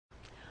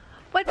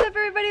What's up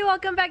everybody,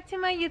 welcome back to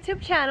my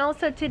YouTube channel.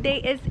 So today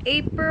is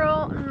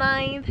April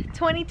 9th,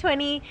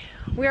 2020.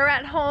 We're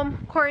at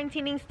home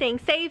quarantining, staying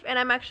safe, and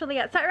I'm actually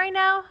outside right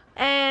now.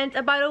 And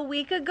about a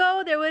week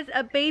ago there was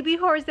a baby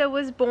horse that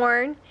was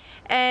born,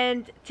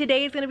 and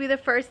today is going to be the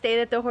first day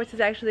that the horse is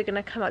actually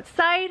going to come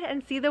outside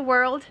and see the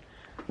world.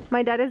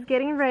 My dad is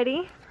getting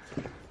ready.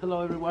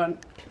 Hello everyone.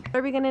 What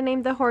are we going to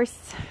name the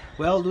horse?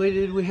 Well,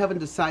 we haven't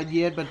decided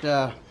yet, but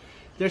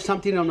there's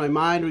something on my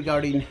mind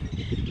regarding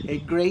a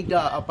great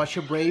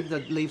Apache brave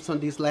that lives on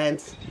these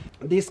lands.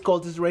 This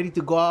colt is ready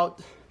to go out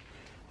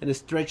and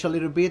stretch a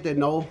little bit and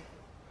know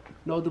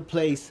the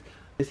place.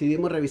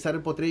 Decidimos revisar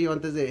el potrillo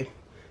antes de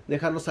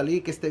dejarlo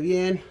salir, que esté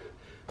bien,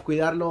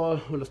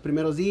 cuidarlo los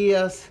primeros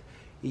días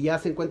y ya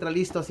se encuentra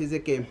listo, así es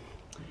de que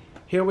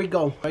here we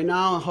go. Right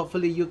now,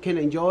 hopefully you can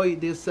enjoy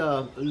this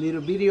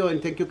little video,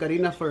 and thank you,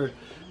 Karina, for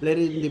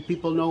letting the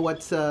people know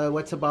what's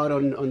about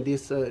on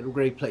this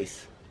great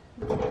place.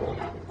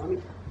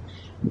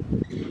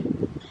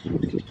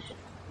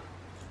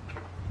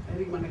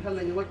 Eric, maneja el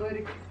leño hueco,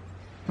 Eric.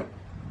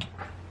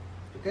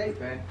 Okay.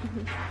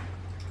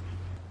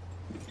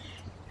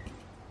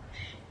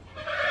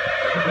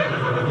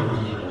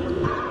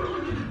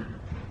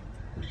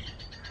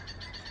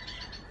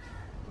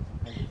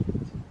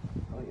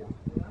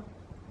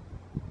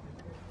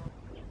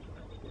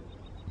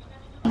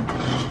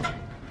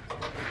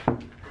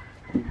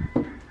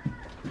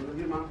 Follow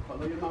your mom.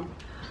 Follow your mom.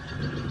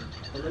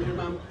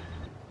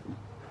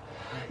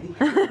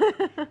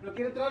 No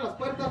quiere entrar a las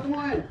puertas,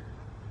 ¿cómo ven?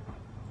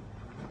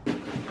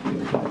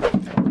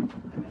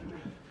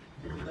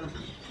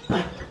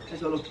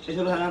 Eso los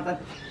agarran.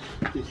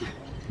 Sí, sí.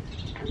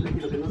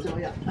 Tranquilo, que no se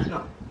vaya.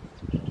 No.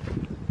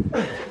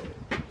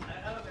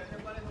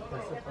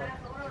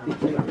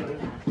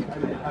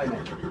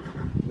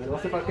 Me lo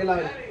hace para qué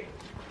lado.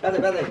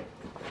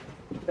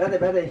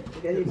 Espérate.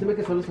 Se ve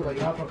que solo se va a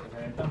llevar porque se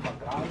ven tan para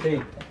atrás.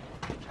 Sí.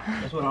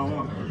 Eso no,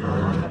 no.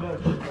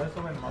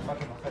 Eso me mata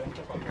que no se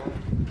vente para acá.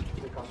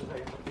 De caso se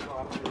viene un poquito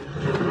agarra.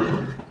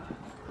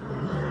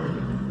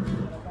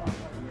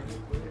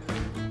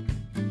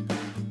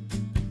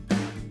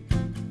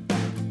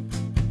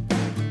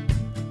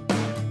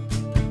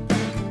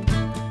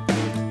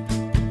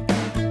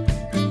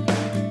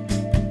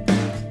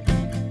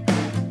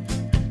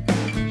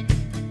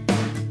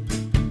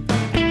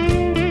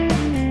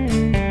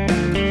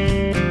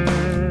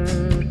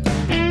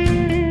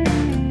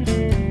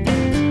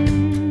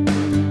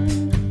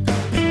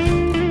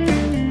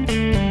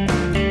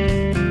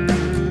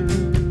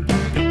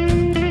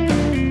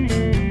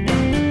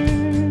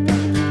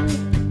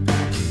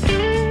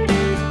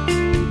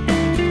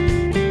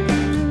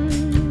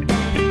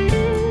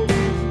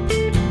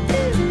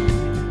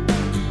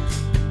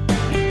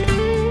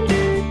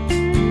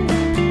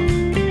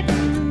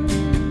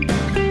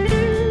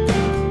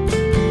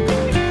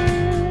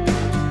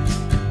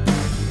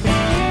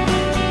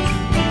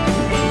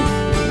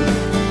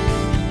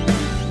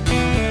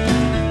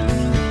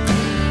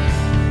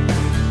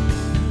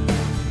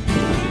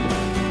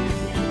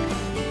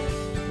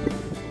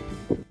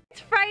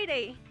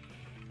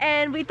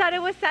 And we thought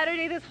it was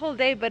Saturday this whole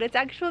day, but it's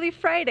actually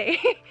Friday.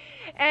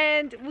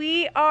 And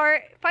we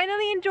are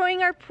finally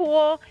enjoying our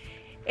pool.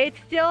 It's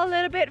still a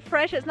little bit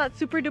fresh, it's not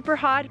super duper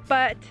hot,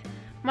 but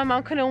my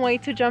mom couldn't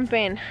wait to jump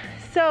in.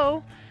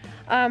 So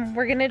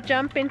we're gonna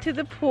jump into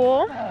the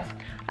pool.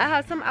 I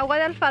have some agua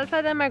de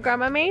alfalfa that my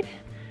grandma made.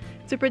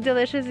 Super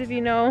delicious, if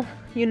you know,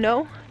 you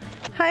know.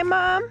 Hi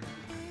Mom.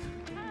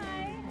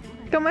 Hi.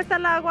 ¿Cómo está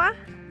el agua?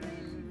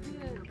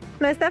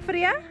 ¿No está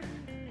fría?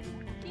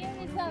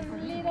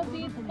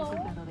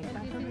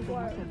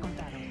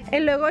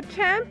 And luego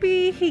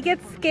Champy, he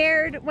gets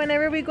scared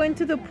whenever we go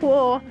into the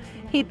pool.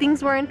 He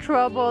thinks we're in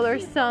trouble or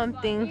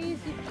something.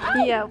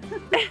 Yeah,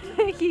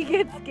 he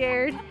gets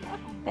scared.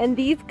 And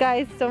these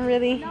guys don't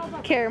really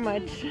care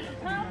much.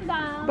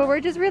 But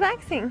we're just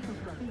relaxing.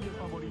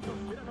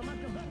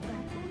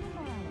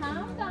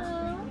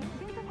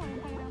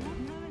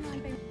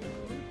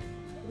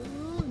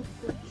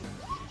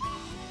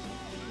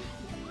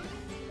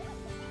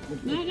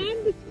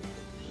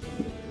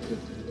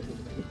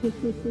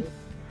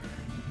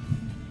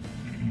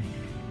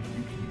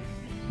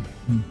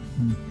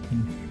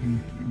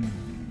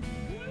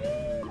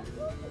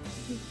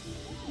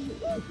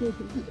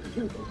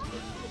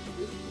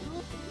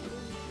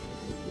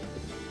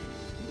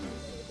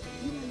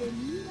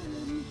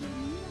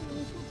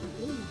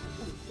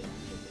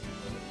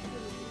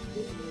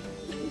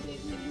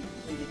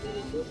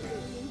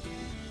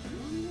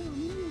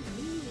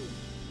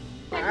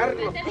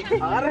 Agárrenlo.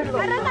 Agarren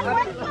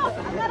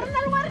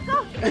al huerco.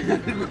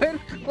 El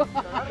huerco.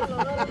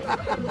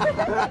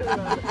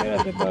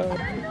 Espérate, padre.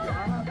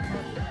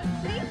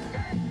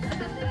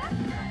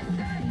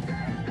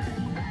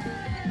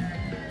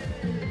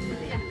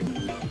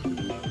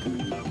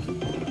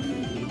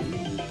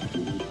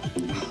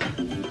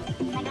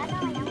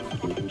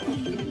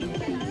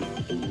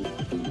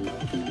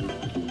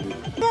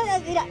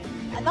 Mira,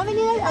 va a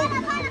venir a...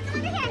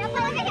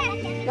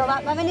 No,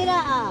 va a venir a...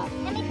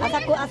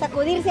 A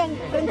sacudirse en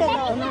frente de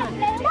todos. No.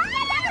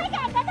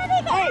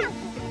 Hey.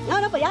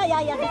 No, pues ya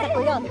se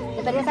sacudió.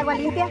 ¿Te pedías agua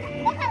limpia?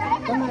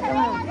 Toma.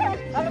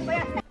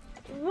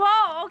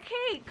 Whoa,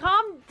 okay,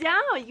 calm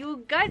down.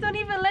 You guys don't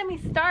even let me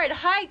start.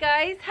 Hi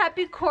guys,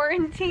 happy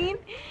quarantine.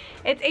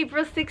 It's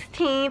April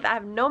 16th. I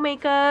have no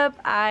makeup.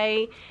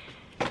 I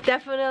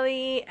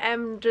definitely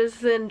am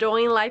just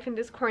enjoying life in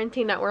this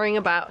quarantine, not worrying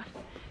about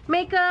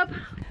makeup.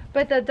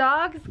 But the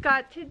dogs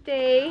got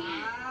today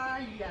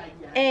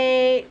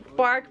a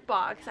bark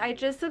box. I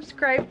just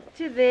subscribed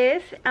to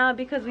this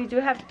because we do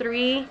have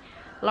 3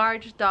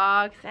 large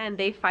dogs and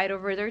they fight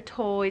over their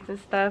toys and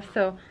stuff,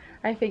 so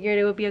I figured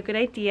it would be a good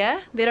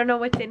idea. They don't know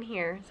what's in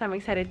here, so I'm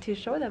excited to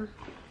show them.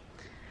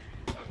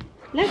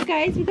 Look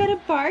guys, we got a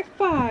bark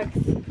box.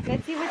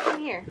 Let's see what's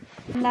in here.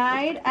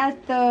 Night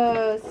at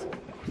the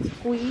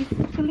squeeze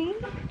clean.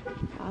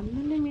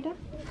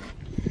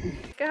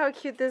 Look at how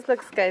cute this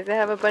looks, guys. They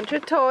have a bunch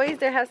of toys.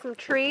 They have some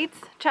treats.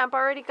 Champ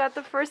already got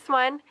the first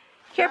one.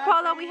 Here,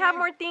 Polo, we have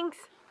more things.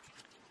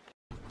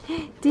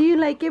 Do you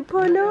like it,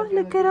 Polo?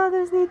 Look at all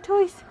those new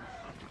toys.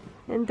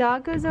 And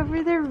Doggo's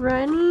over there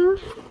running.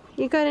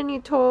 You got a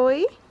new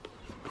toy.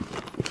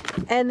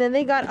 And then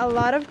they got a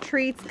lot of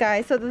treats,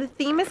 guys. So the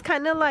theme is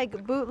kind of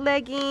like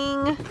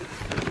bootlegging,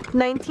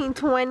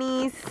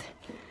 1920s,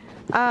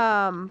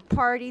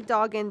 party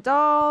dog and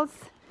dolls.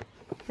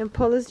 And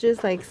Polo's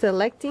just like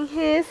selecting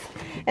his.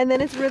 And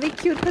then it's really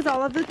cute because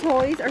all of the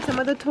toys, or some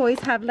of the toys,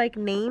 have like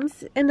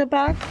names in the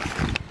back.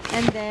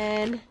 And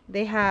then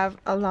they have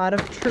a lot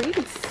of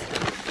treats.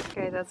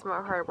 Okay, that's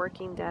my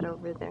hardworking dad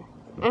over there.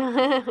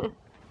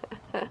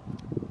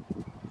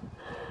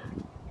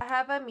 I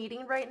have a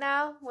meeting right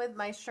now with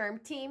my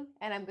SHRM team,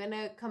 and I'm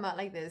gonna come out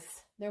like this.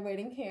 They're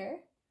waiting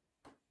here.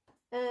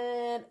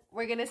 And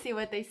we're gonna see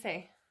what they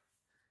say.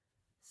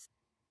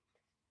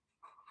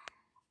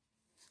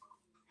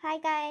 Hi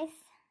guys,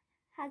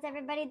 how's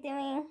everybody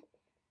doing?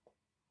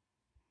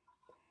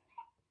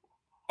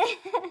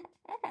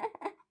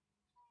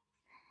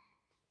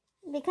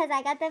 Because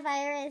I got the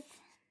virus.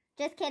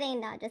 Just kidding,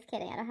 no, just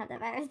kidding, I don't have the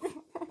virus.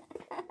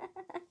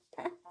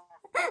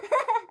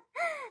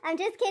 I'm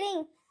just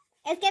kidding.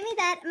 Es que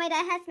my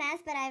dad has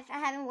mask, but I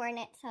haven't worn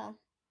it, so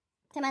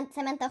se me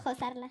antojó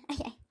usarla.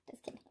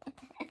 Just kidding.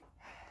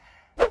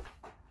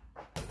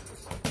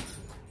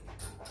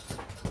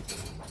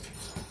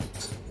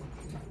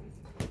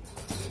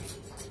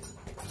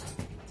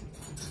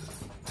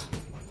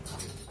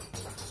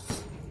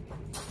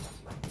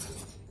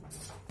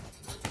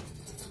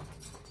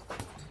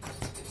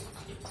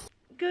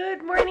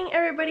 Good morning,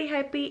 everybody.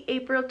 Happy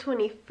April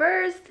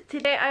 21st.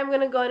 Today I'm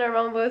gonna go on a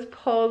run with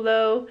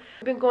Polo.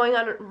 I've been going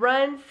on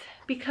runs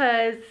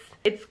because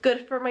it's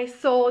good for my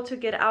soul to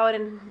get out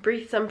and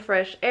breathe some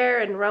fresh air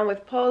and run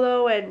with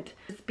Polo and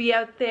just be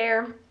out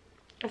there.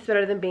 It's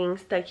better than being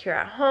stuck here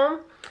at home.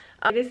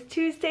 It is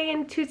Tuesday,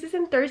 and Tuesdays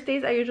and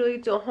Thursdays I usually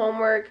do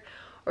homework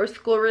or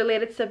school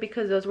related stuff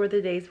because those were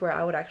the days where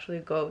I would actually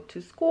go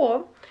to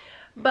school.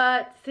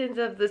 But since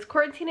of this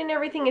quarantine and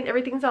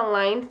everything's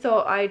online,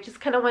 so I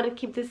just kind of want to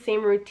keep the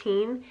same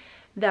routine.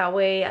 That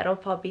way I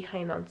don't fall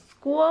behind on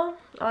school.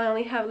 I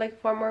only have like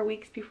 4 more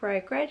weeks before I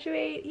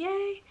graduate.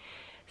 Yay!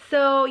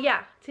 So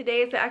yeah,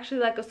 today is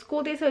actually like a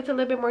school day, so it's a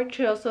little bit more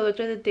chill. So those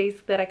are the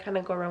days that I kind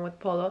of go around with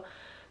Polo.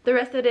 The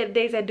rest of the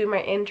days I do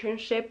my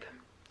internship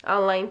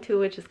online too,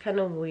 which is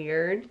kind of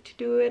weird to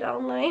do it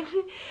online.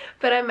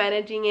 But I'm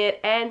managing it,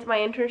 and my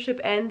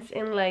internship ends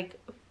in like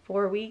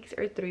 4 weeks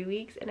or 3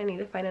 weeks, and I need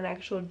to find an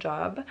actual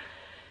job.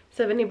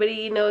 So if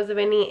anybody knows of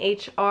any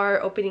HR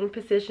opening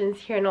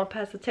positions here in El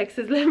Paso,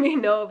 Texas, let me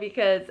know,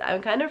 because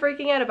I'm kind of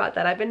freaking out about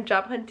that. I've been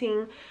job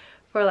hunting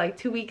for like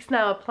 2 weeks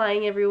now,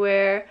 applying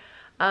everywhere,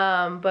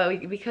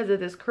 but because of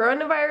this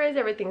coronavirus,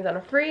 everything's on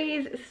a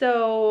freeze.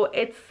 So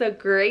it's a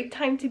great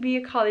time to be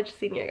a college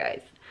senior,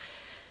 guys.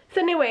 So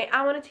anyway,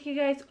 I want to take you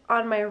guys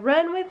on my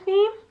run with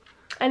me.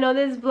 I know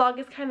this vlog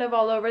is kind of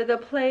all over the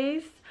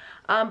place,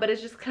 but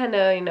it's just kind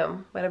of, you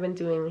know, what I've been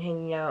doing,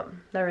 hanging out,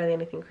 not really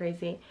anything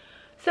crazy.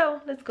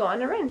 So let's go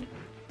on a run.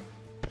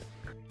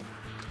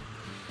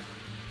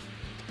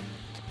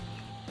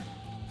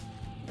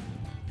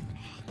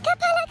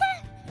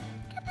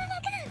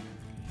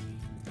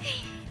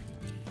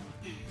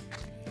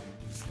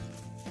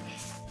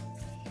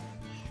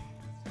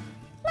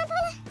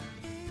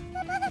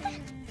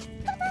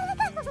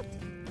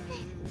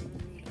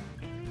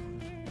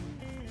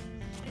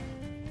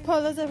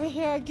 Polo's over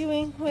here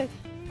arguing with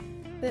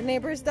the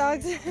neighbor's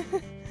dogs.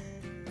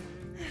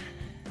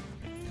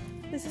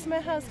 This is my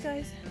house,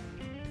 guys.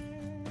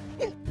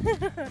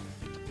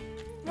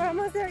 We're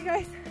almost there,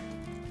 guys.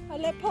 I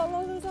let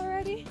Polo loose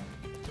already,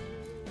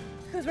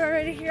 because we're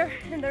already here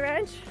in the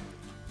ranch,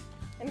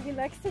 and he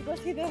likes to go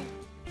see the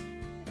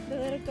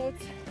little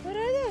goats. What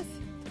are those?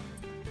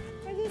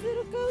 Are those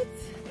little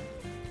goats?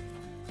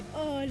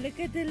 Oh, look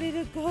at the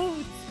little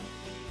goats.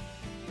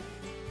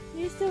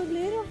 You're so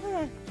little,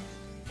 huh?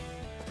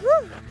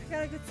 Whew,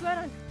 got a good sweat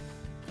on.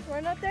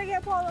 We're not there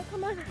yet, Polo.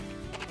 Come on.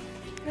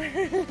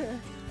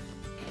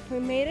 We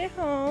made it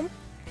home.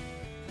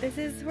 This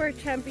is where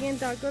Champion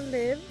Doggo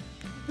live.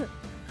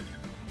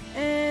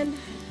 And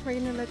we're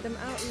gonna let them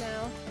out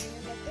now. We're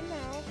gonna let them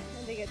out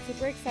and they get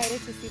super excited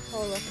to see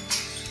Polo.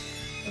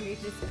 And they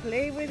just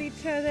play with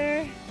each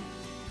other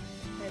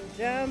and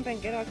jump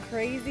and get all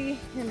crazy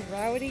and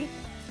rowdy.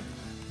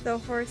 The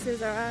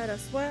horses are out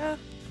as well.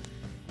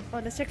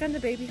 Oh, let's check on the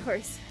baby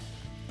horse.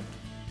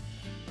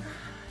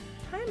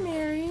 Hi,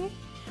 Mary.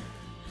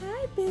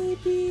 Hi,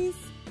 babies.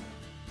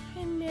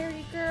 Hi,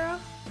 Mary girl.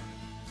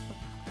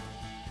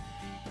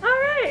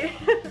 Alright,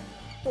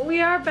 we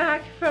are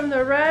back from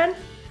the run.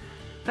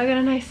 I got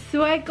a nice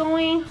sweat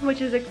going, which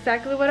is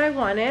exactly what I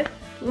wanted.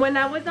 When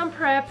I was on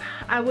prep,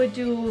 I would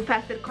do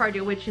fasted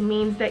cardio, which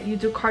means that you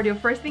do cardio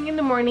first thing in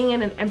the morning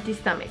in an empty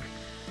stomach.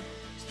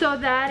 So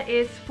that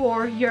is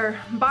for your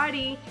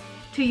body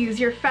to use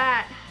your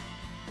fat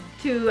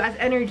as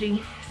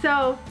energy.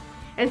 So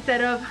instead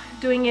of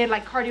doing it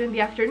like cardio in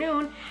the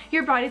afternoon,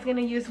 your body's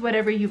gonna use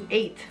whatever you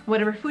ate,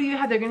 whatever food you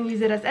have, they're gonna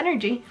use it as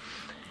energy.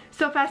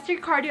 So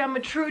fasted cardio, I'm a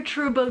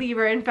true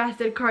believer in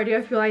fasted cardio.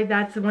 I feel like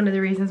that's one of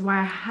the reasons why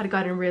I had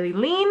gotten really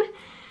lean.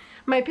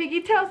 My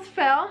pigtails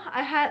fell.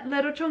 I had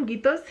little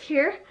chonguitos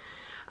here,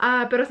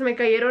 pero se me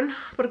cayeron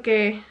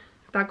porque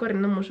estaba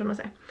corriendo mucho, no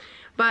sé.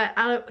 But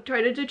I'll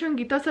try to do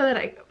chonguitos so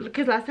that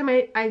because last time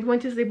I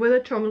went to sleep with a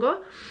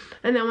chongo,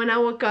 and then when I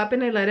woke up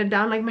and I let it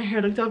down, like my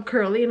hair looked all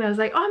curly, and I was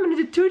like, oh, I'm gonna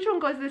do 2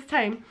 chongos this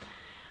time.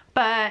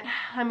 But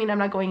I mean, I'm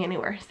not going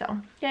anywhere, so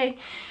yay.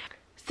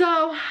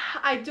 So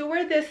I do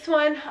wear this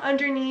one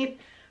underneath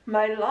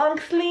my long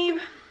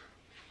sleeve,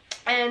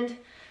 and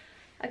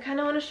I kind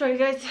of want to show you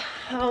guys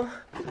how,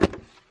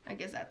 I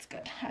guess that's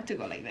good. I have to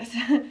go like this.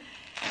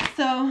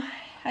 So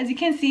as you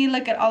can see,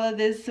 look at all of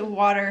this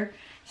water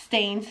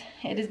stains.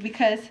 It is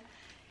because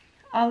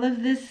all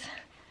of this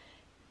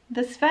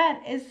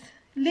fat is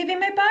leaving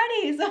my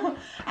body. So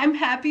I'm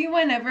happy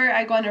whenever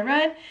I go on a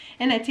run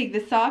and I take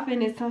this off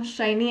and it's all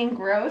shiny and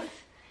gross.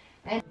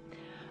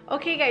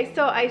 Okay guys,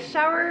 so I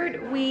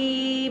showered,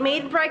 we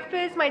made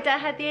breakfast. My dad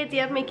had the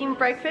idea of making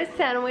breakfast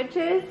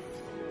sandwiches.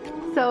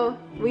 So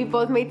we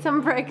both made some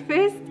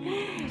breakfast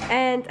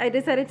and I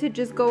decided to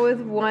just go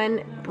with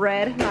 1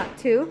 bread, not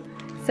 2.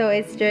 So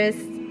it's just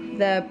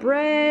the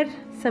bread,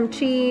 some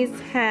cheese,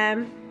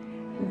 ham,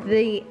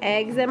 the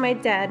eggs that my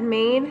dad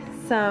made,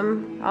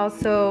 some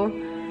also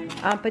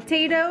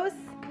potatoes,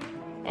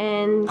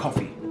 and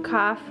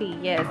coffee.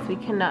 Yes, we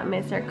cannot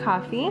miss our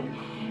coffee.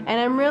 And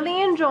I'm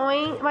really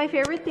enjoying, my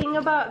favorite thing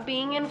about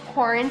being in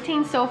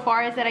quarantine so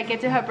far is that I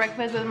get to have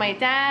breakfast with my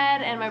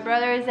dad and my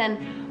brothers,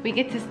 and we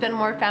get to spend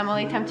more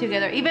family time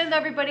together. Even though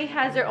everybody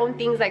has their own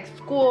things like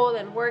school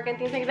and work and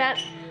things like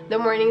that, the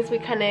mornings we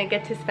kind of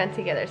get to spend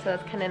together, so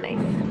that's kind of nice.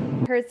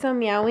 I heard some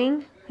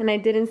meowing and I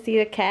didn't see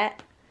the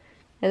cat,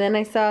 and then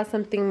I saw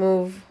something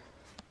move.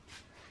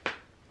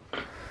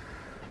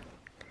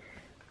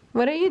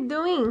 What are you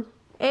doing?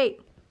 Hey,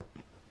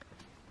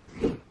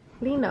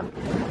 Lena.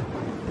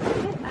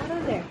 Out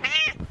of there.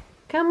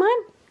 Come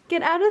on,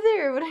 get out of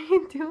there. What are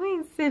you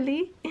doing,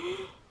 silly?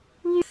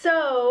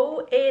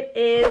 So it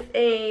is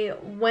a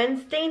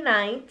Wednesday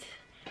night,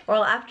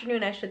 or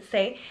afternoon I should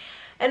say,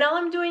 and all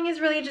I'm doing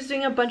is really just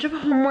doing a bunch of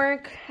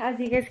homework. As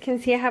you guys can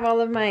see, I have all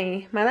of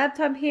my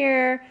laptop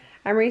here.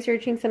 I'm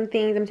researching some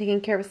things. I'm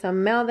taking care of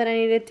some mail that I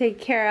need to take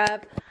care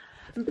of.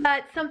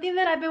 But something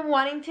that I've been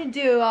wanting to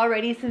do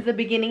already since the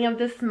beginning of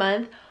this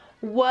month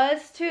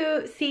was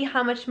to see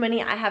how much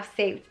money I have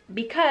saved,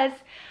 because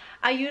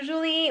I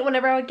usually,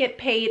 whenever I would get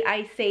paid,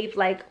 I save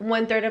like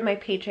 1/3 of my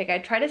paycheck. I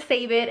try to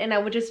save it and I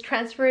would just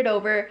transfer it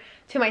over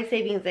to my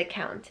savings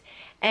account.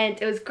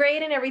 And it was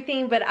great and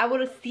everything, but I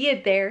would see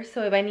it there.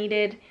 So if I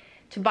needed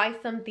to buy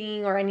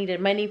something or I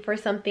needed money for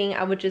something,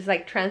 I would just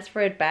like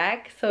transfer it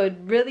back. So it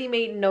really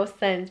made no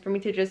sense for me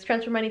to just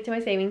transfer money to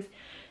my savings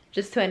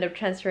just to end up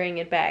transferring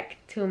it back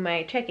to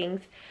my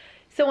checkings.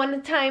 So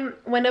one time,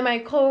 one of my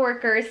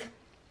co-workers,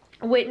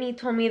 Whitney,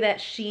 told me that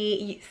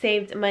she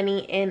saved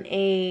money in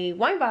a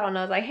wine bottle, and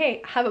I was like,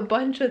 hey, I have a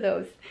bunch of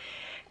those.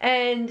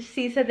 And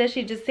she said that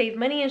she just saved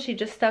money and she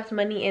just stuffed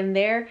money in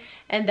there,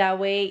 and that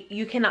way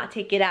you cannot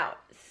take it out.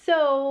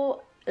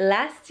 So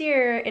last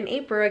year in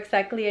April,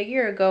 exactly a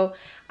year ago,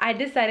 I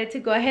decided to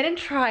go ahead and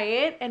try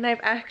it, and I've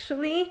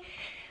actually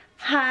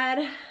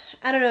had,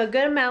 I don't know, a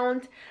good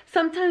amount.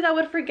 Sometimes I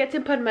would forget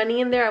to put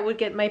money in there. I would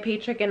get my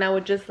paycheck and I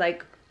would just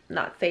like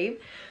not save.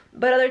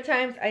 But other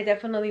times I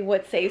definitely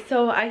would save.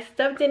 So I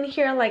stuffed in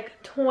here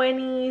like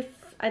 20s.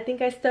 I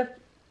think I stuffed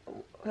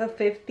a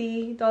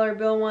 $50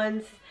 bill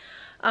once.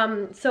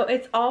 So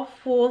it's all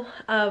full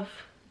of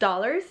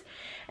dollars.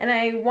 And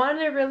I want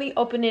to really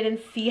open it and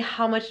see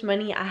how much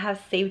money I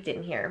have saved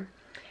in here.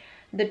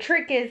 The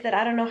trick is that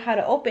I don't know how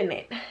to open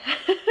it.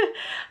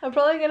 I'm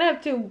probably gonna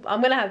have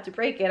to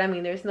break it. I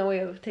mean, there's no way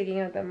of taking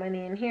out the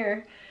money in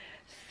here.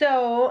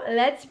 So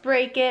let's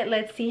break it.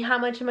 Let's see how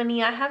much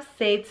money I have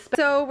saved.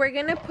 So we're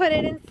gonna put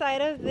it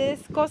inside of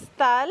this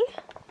costal,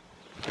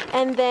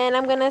 and then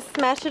I'm gonna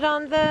smash it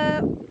on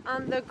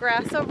the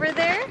grass over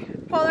there.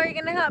 Paul, are you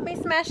gonna help me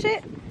smash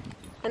it?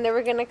 And then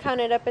we're gonna count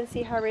it up and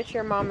see how rich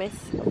your mom is.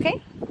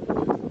 Okay?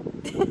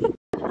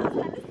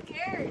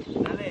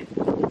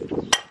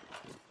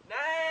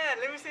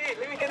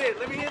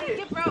 Let me hit it.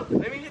 Get broke.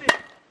 Let me hit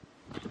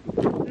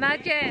it.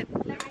 Not yet.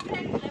 Let me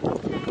check. Let me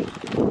check.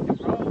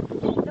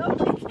 No,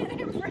 please get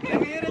it break.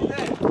 Let me hit it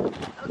then.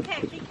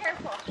 Okay, be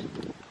careful.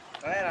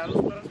 A ver, a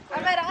los perros. A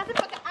ver, hágase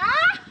para acá.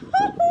 ¡Ah!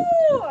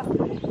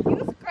 You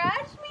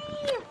scratched me,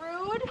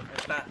 rude.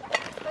 Está.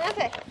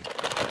 Hágase.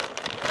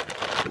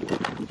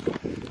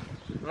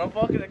 No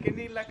puedo creer que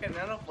ni la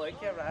canela no puede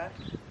quebrar.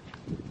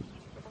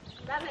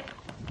 Dale.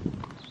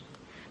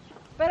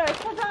 Pero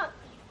esto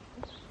no.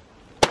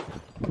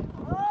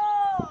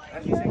 Oh,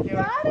 Así se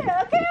quiebra. got it.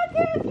 Okay.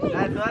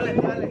 Dale, tú dale,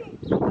 tú dale.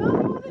 No, I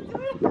don't want to do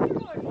it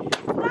anymore.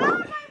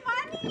 Stop my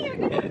money. You're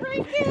gonna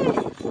break it.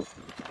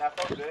 That's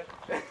all good.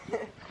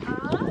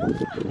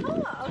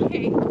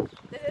 Okay.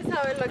 This is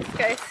how it looks,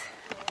 guys.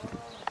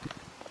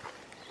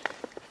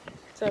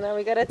 So now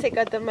we gotta take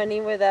out the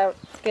money without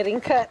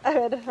getting cut. A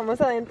ver, vamos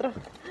adentro.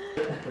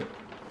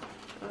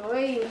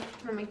 Uy,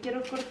 no me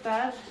quiero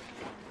cortar.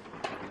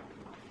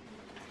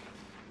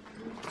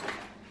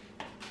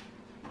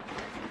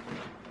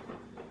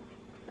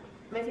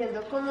 Me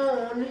siento como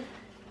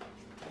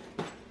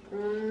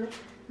un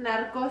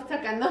narco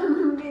sacando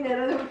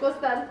dinero de un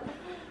costal.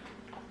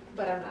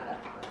 Para nada.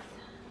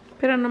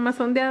 Pero nomás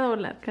son de a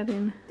dólar,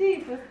 Karina.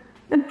 Sí, pues.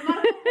 Narco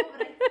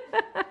pobre.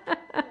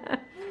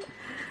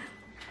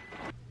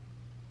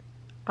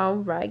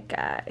 Alright,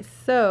 guys.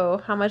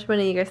 So, how much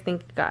money do you guys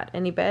think you got?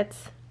 Any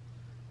bets?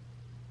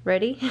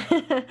 Ready?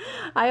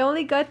 I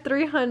only got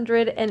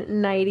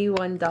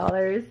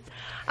 $391.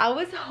 I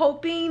was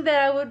hoping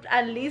that I would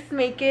at least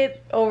make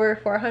it over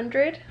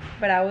 $400,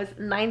 but I was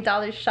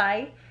 $9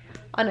 shy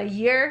on a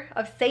year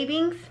of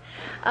savings.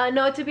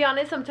 No, to be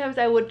honest, sometimes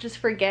I would just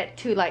forget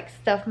to like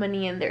stuff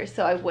money in there,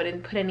 so I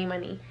wouldn't put any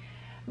money.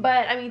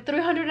 But I mean,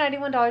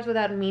 $391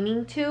 without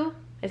meaning to,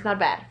 it's not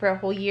bad for a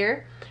whole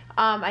year.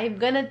 I'm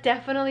gonna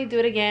definitely do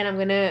it again. I'm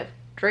gonna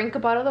drink a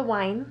bottle of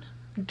wine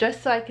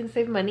just so I can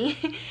save money.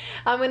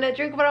 I'm gonna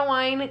drink a bottle of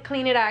wine,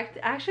 clean it out.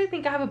 I actually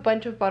think I have a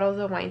bunch of bottles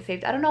of wine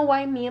saved. I don't know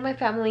why me and my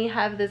family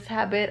have this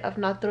habit of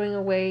not throwing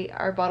away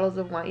our bottles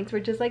of wines. We're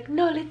just like,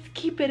 no, let's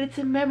keep it, it's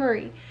a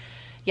memory.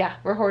 Yeah,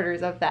 we're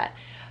hoarders of that.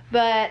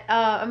 But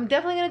I'm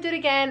definitely gonna do it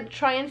again,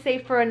 try and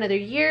save for another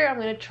year. I'm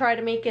gonna try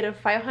to make it a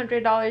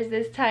 $500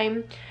 this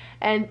time.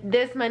 And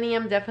this money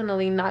I'm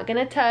definitely not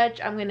gonna touch.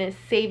 I'm gonna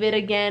save it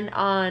again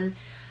on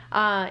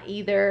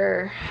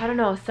either, I don't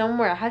know,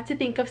 somewhere. I have to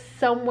think of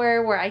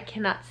somewhere where I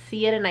cannot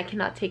see it and I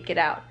cannot take it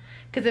out.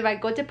 Because if I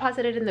go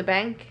deposit it in the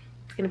bank,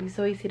 it's gonna be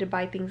so easy to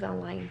buy things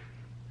online.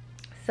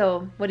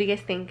 So what do you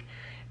guys think?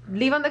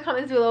 Leave on the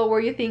comments below where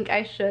you think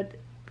I should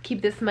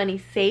keep this money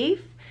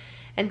safe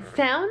and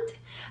sound.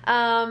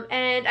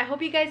 And I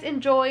hope you guys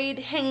enjoyed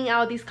hanging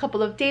out these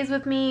couple of days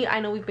with me. I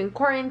know we've been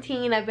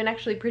quarantined. I've been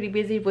actually pretty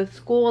busy with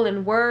school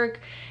and work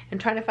and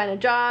trying to find a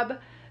job.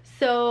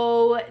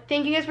 So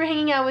thank you guys for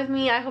hanging out with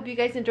me. I hope you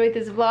guys enjoyed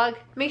this vlog.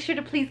 Make sure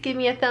to please give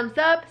me a thumbs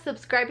up,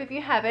 subscribe if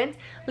you haven't,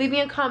 leave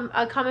me a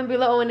comment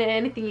below on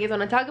anything you guys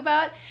want to talk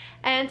about,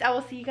 and I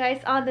will see you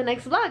guys on the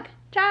next vlog.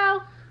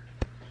 Ciao.